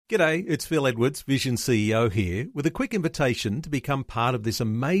G'day, it's Phil Edwards, Vision CEO here, with a quick invitation to become part of this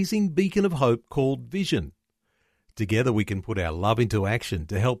amazing beacon of hope called Vision. Together we can put our love into action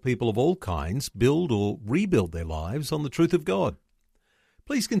to help people of all kinds build or rebuild their lives on the truth of God.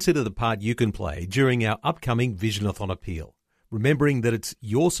 Please consider the part you can play during our upcoming Visionathon appeal, remembering that it's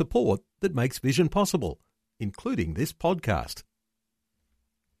your support that makes Vision possible, including this podcast.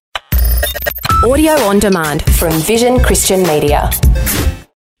 Audio on demand from Vision Christian Media.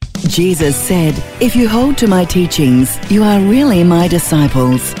 Jesus said, "If you hold to my teachings, you are really my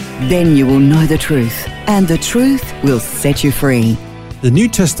disciples. Then you will know the truth, and the truth will set you free." The New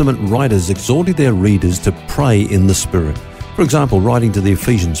Testament writers exhorted their readers to pray in the Spirit. For example, writing to the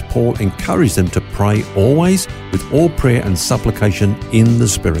Ephesians, Paul encouraged them to pray always with all prayer and supplication in the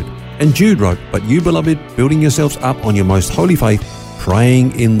Spirit. And Jude wrote, "But you, beloved, building yourselves up on your most holy faith,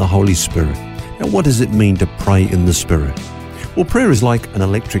 praying in the Holy Spirit." Now, what does it mean to pray in the Spirit? Well, prayer is like an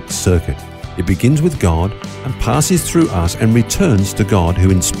electric circuit. It begins with God and passes through us and returns to God who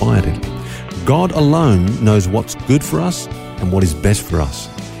inspired it. God alone knows what's good for us and what is best for us.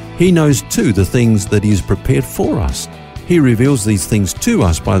 He knows too the things that He has prepared for us. He reveals these things to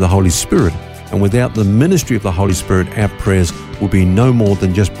us by the Holy Spirit, and without the ministry of the Holy Spirit, our prayers will be no more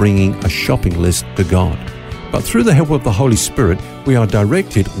than just bringing a shopping list to God. But through the help of the Holy Spirit, we are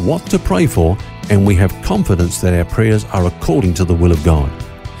directed what to pray for, and we have confidence that our prayers are according to the will of God.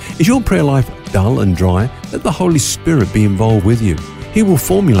 Is your prayer life dull and dry? Let the Holy Spirit be involved with you. He will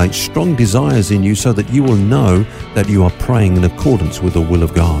formulate strong desires in you so that you will know that you are praying in accordance with the will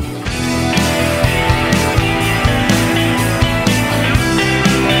of God.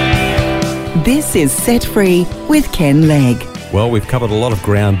 This is Set Free with Ken Legg. Well, we've covered a lot of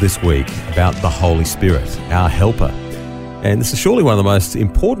ground this week about the Holy Spirit, our helper. And this is surely one of the most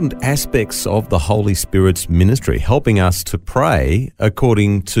important aspects of the Holy Spirit's ministry, helping us to pray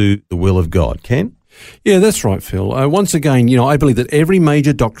according to the will of God. Ken? Yeah, that's right, Phil. Once again, I believe that every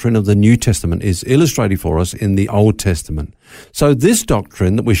major doctrine of the New Testament is illustrated for us in the Old Testament. So this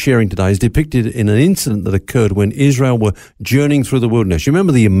doctrine that we're sharing today is depicted in an incident that occurred when Israel were journeying through the wilderness. You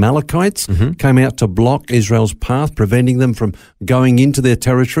remember the Amalekites came out to block Israel's path, preventing them from going into their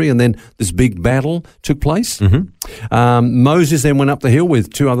territory, and then this big battle took place. Moses then went up the hill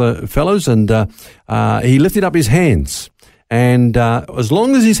with two other fellows, and he lifted up his hands. And as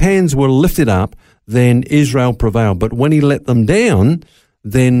long as his hands were lifted up, then Israel prevailed. But when he let them down,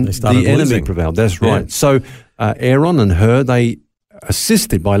 then the enemy prevailed. That's right. Yeah. So Aaron and Hur, they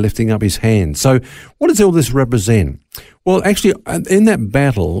assisted by lifting up his hands. So what does all this represent? Well, actually, in that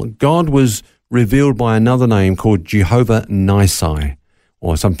battle, God was revealed by another name called Jehovah Nissi,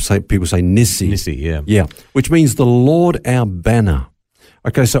 or people say Nissi. Nissi, yeah. Yeah, which means the Lord our banner.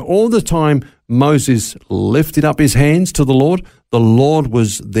 Okay, so all the time Moses lifted up his hands to the Lord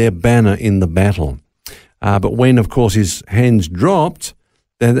was their banner in the battle. But when, of course, his hands dropped,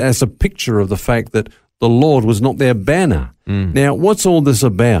 then that's a picture of the fact that the Lord was not their banner. Now, what's all this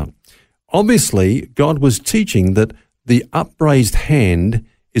about? Obviously, God was teaching that the upraised hand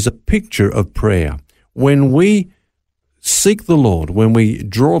is a picture of prayer. When we seek the Lord, when we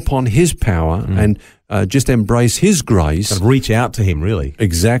draw upon His power and just embrace His grace. And reach out to Him, really.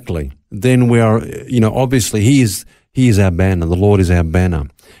 Exactly. Then we are, obviously He is our banner. The Lord is our banner.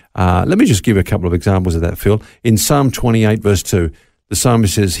 Let me just give a couple of examples of that, Phil. In Psalm 28, verse 2, the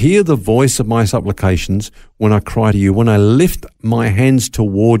psalmist says, "Hear the voice of my supplications when I cry to you, when I lift my hands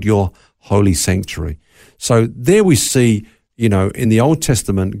toward your holy sanctuary." So there we see, in the Old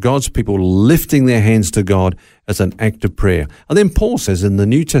Testament, God's people lifting their hands to God as an act of prayer. And then Paul says in the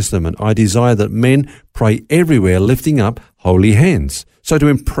New Testament, "I desire that men pray everywhere, lifting up holy hands." So to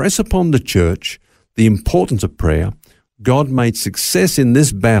impress upon the church the importance of prayer, God made success in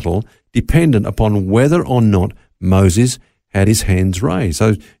this battle dependent upon whether or not Moses had his hands raised.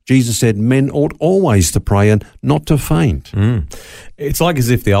 So Jesus said men ought always to pray and not to faint. It's like as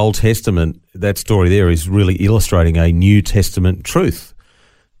if the Old Testament, that story there, is really illustrating a New Testament truth.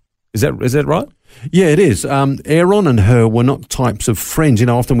 Is that right? Yeah, it is. Aaron and Hur were not types of friends.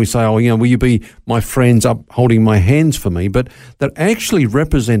 Often we say, will you be my friends up holding my hands for me? But they're actually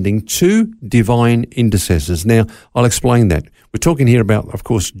representing two divine intercessors. Now, I'll explain that. We're talking here about, of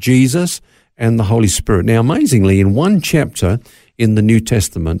course, Jesus and the Holy Spirit. Now, amazingly, in one chapter in the New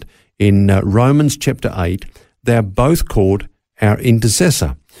Testament, in Romans chapter 8, they're both called our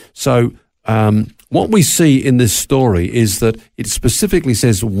intercessor. So what we see in this story is that it specifically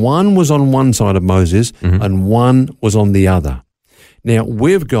says one was on one side of Moses and one was on the other. Now,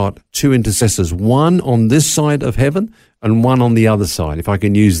 we've got two intercessors, one on this side of heaven and one on the other side, if I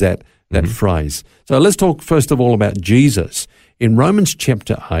can use that phrase. So let's talk first of all about Jesus. In Romans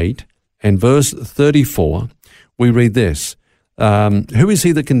chapter 8 and verse 34, we read this, who is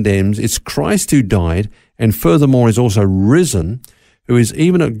he that condemns? It's Christ who died, and furthermore is also risen, who is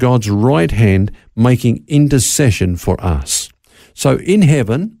even at God's right hand making intercession for us. So in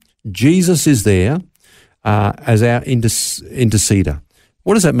heaven, Jesus is there as our interceder.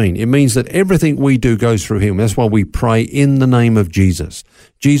 What does that mean? It means that everything we do goes through him. That's why we pray in the name of Jesus.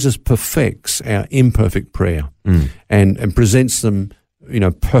 Jesus perfects our imperfect prayer and presents them,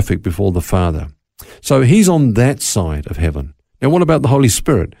 perfect before the Father. So he's on that side of heaven. Now, what about the Holy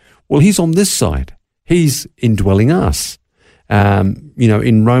Spirit? Well, he's on this side. He's indwelling us.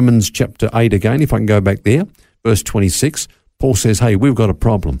 In Romans chapter 8 again, if I can go back there, verse 26, Paul says, hey, we've got a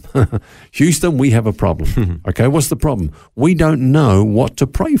problem. Houston, we have a problem. Okay, what's the problem? We don't know what to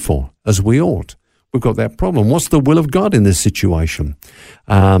pray for as we ought. We've got that problem. What's the will of God in this situation?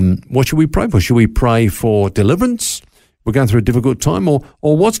 What should we pray for? Should we pray for deliverance? We're going through a difficult time, or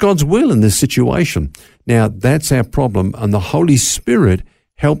what's God's will in this situation? Now, that's our problem, and the Holy Spirit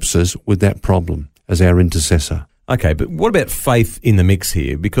helps us with that problem as our intercessor. Okay, but what about faith in the mix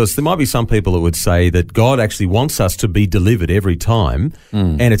here? Because there might be some people that would say that God actually wants us to be delivered every time,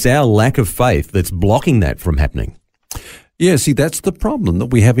 and it's our lack of faith that's blocking that from happening. Yeah, see, that's the problem that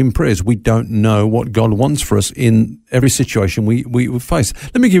we have in prayers. We don't know what God wants for us in every situation we face.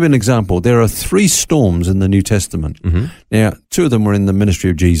 Let me give you an example. There are 3 storms in the New Testament. Now, 2 of them were in the ministry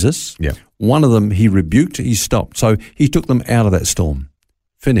of Jesus. Yeah. One of them he rebuked, he stopped. So he took them out of that storm.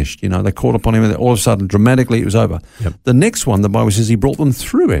 Finished. They called upon him, and all of a sudden, dramatically, it was over. Yep. The next one, the Bible says he brought them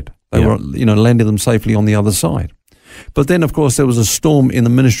through it. They were, landed them safely on the other side. But then, of course, there was a storm in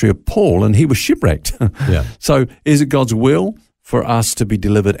the ministry of Paul, and he was shipwrecked. So is it God's will for us to be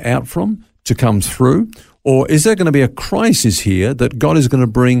delivered out from, to come through? Or is there going to be a crisis here that God is going to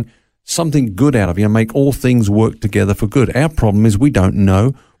bring something good out of, make all things work together for good? Our problem is we don't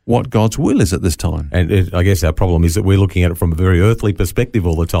know what God's will is at this time. And I guess our problem is that we're looking at it from a very earthly perspective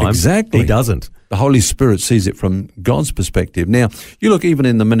all the time. Exactly. He doesn't. The Holy Spirit sees it from God's perspective. Now, you look even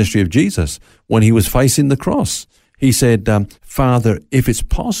in the ministry of Jesus, when he was facing the cross, he said, Father, if it's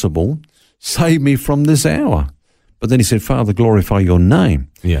possible, save me from this hour. But then he said, Father, glorify your name.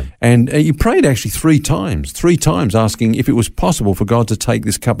 Yeah. And he prayed actually 3 times asking if it was possible for God to take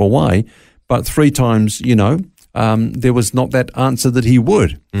this cup away. But 3 times, there was not that answer that he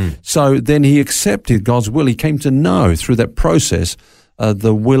would. So then he accepted God's will. He came to know through that process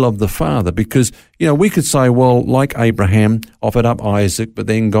the will of the Father, because, we could say, well, like Abraham offered up Isaac, but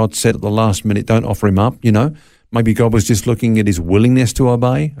then God said at the last minute, don't offer him up, Maybe God was just looking at his willingness to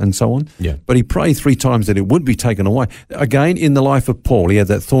obey and so on. Yeah. But he prayed 3 times that it would be taken away. Again, in the life of Paul, he had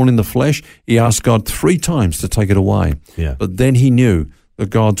that thorn in the flesh. He asked God 3 times to take it away. Yeah. But then he knew that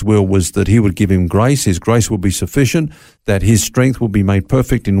God's will was that he would give him grace, his grace will be sufficient, that his strength will be made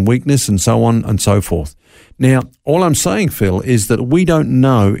perfect in weakness, and so on and so forth. Now, all I'm saying, Phil, is that we don't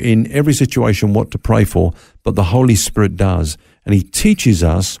know in every situation what to pray for, but the Holy Spirit does, and he teaches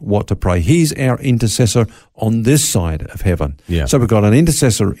us what to pray. He's our intercessor on this side of heaven. Yeah. So we've got an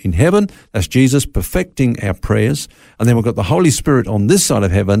intercessor in heaven, that's Jesus perfecting our prayers, and then we've got the Holy Spirit on this side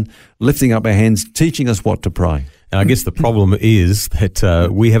of heaven, lifting up our hands, teaching us what to pray. And I guess the problem is that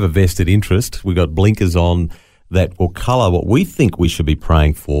we have a vested interest. We've got blinkers on that will colour what we think we should be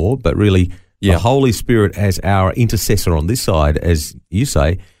praying for, but really the Holy Spirit as our intercessor on this side, as you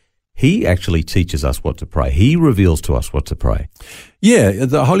say, he actually teaches us what to pray. He reveals to us what to pray. Yeah,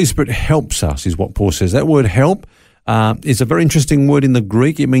 the Holy Spirit helps us is what Paul says. That word help is a very interesting word in the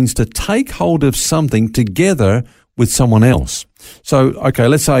Greek. It means to take hold of something together with someone else. So, okay,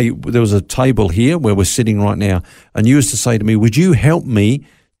 let's say there was a table here where we're sitting right now, and you was to say to me, would you help me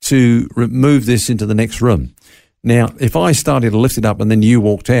to move this into the next room? Now, if I started to lift it up and then you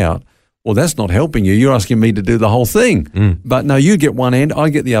walked out, well, that's not helping you. You're asking me to do the whole thing. But no, you get one end, I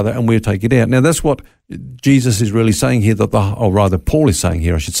get the other, and we'll take it out. Now, that's what Jesus is really saying here, or rather Paul is saying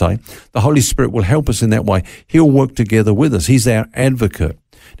here, I should say. The Holy Spirit will help us in that way. He'll work together with us. He's our advocate.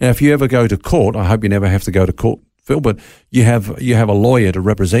 Now, if you ever go to court, I hope you never have to go to court, Phil, but you have a lawyer to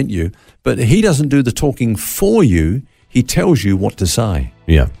represent you, but he doesn't do the talking for you. He tells you what to say.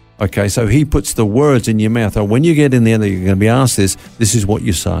 Yeah. Okay, so he puts the words in your mouth. Oh, when you get in there that you're going to be asked this is what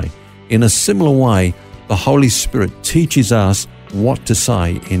you say. In a similar way, the Holy Spirit teaches us what to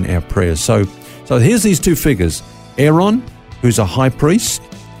say in our prayers. So here's these 2 figures. Aaron, who's a high priest,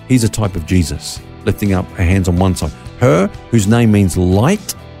 he's a type of Jesus, lifting up our hands on one side. Her, whose name means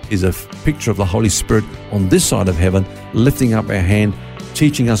light, is a picture of the Holy Spirit on this side of heaven, lifting up our hand,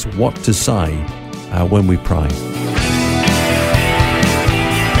 teaching us what to say when we pray.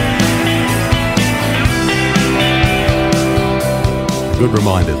 good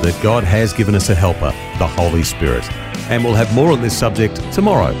reminder that God has given us a helper, the Holy Spirit. And we'll have more on this subject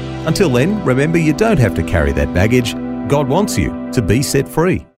tomorrow. Until then, remember you don't have to carry that baggage. God wants you to be set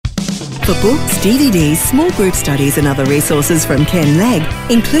free. For books, DVDs, small group studies and other resources from Ken Legg,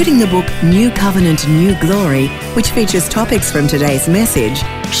 including the book New Covenant, New Glory, which features topics from today's message,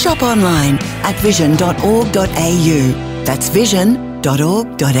 shop online at vision.org.au. That's vision.org.au.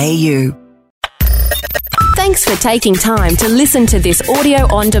 Thanks for taking time to listen to this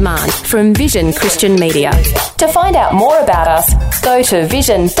audio on demand from Vision Christian Media. To find out more about us, go to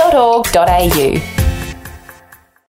vision.org.au.